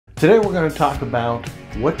Today we're going to talk about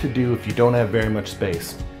what to do if you don't have very much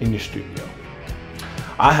space in your studio.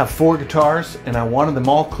 I have 4 guitars and I wanted them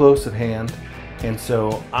all close at hand, and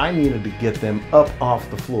so I needed to get them up off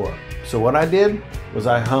the floor. So what I did was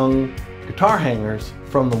I hung guitar hangers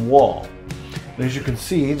from the wall. And as you can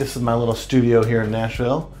see, this is my little studio here in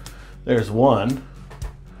Nashville. There's one,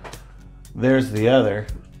 there's the other.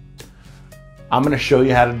 I'm going to show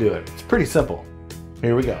you how to do it. It's pretty simple.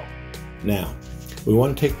 Here we go. Now, we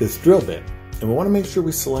want to take this drill bit and we want to make sure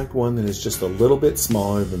we select one that is just a little bit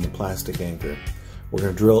smaller than the plastic anchor. We're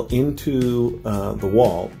going to drill into the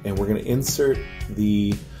wall and we're going to insert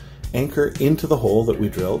the anchor into the hole that we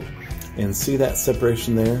drilled, and see that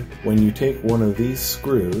separation there? When you take one of these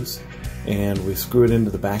screws and we screw it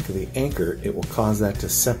into the back of the anchor, it will cause that to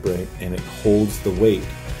separate and it holds the weight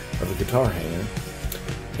of the guitar hanger,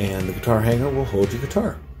 and the guitar hanger will hold your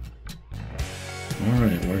guitar.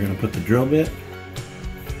 Alright, we're going to put the drill bit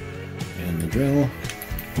in the drill,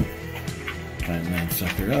 tighten that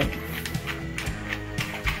sucker up.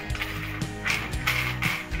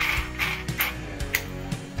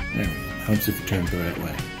 There we go. Helps if you turn it the right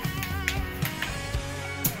way.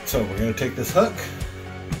 So we're going to take this hook,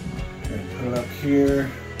 we're going to put it up here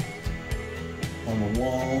on the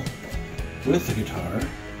wall with the guitar.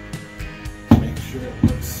 Make sure it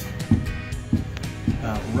looks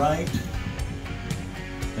about right.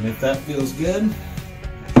 And if that feels good,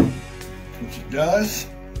 which it does,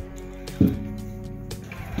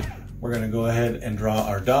 we're going to go ahead and draw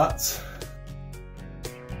our dots.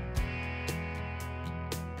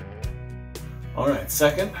 Alright,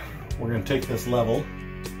 second, we're going to take this level,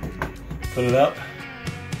 put it up,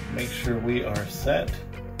 make sure we are set.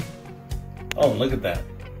 Oh, look at that.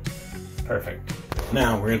 Perfect.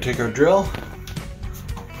 Now we're going to take our drill,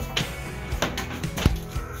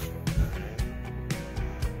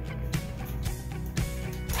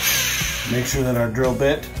 make sure that our drill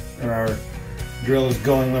bit or our drill is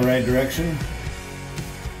going the right direction.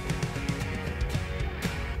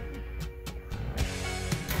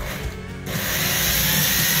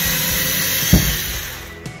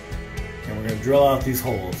 And we're going to drill out these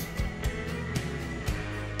holes.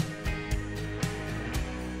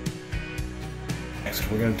 Next,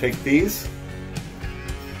 we're going to take these,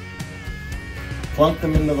 plunk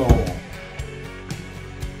them into the hole.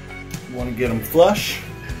 You want to get them flush.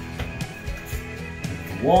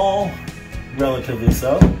 Wall, relatively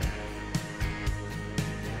so.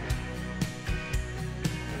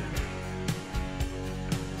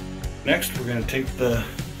 Next, we're going to take the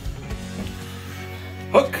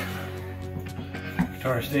hook,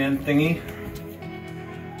 guitar stand thingy,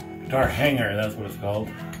 guitar hanger, that's what it's called.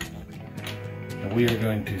 And we are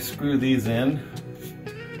going to screw these in.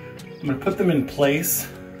 I'm going to put them in place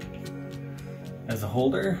as a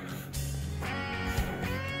holder.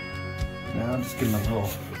 Now just give them a little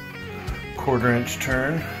 1/4 inch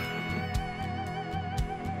turn.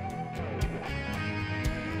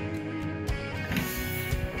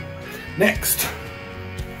 Next,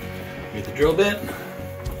 get the drill bit,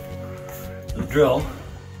 the drill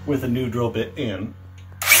with a new drill bit in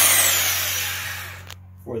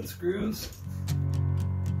for the screws.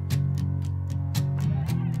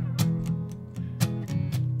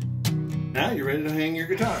 Now you're ready to hang your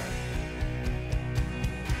guitar.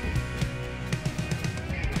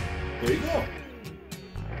 There you go.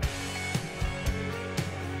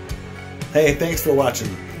 Hey, thanks for watching.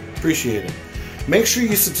 Appreciate it. Make sure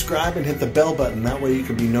you subscribe and hit the bell button. That way you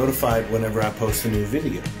can be notified whenever I post a new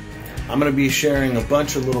video. I'm going to be sharing a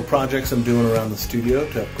bunch of little projects I'm doing around the studio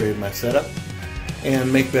to upgrade my setup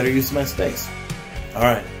and make better use of my space.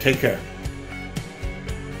 Alright, take care.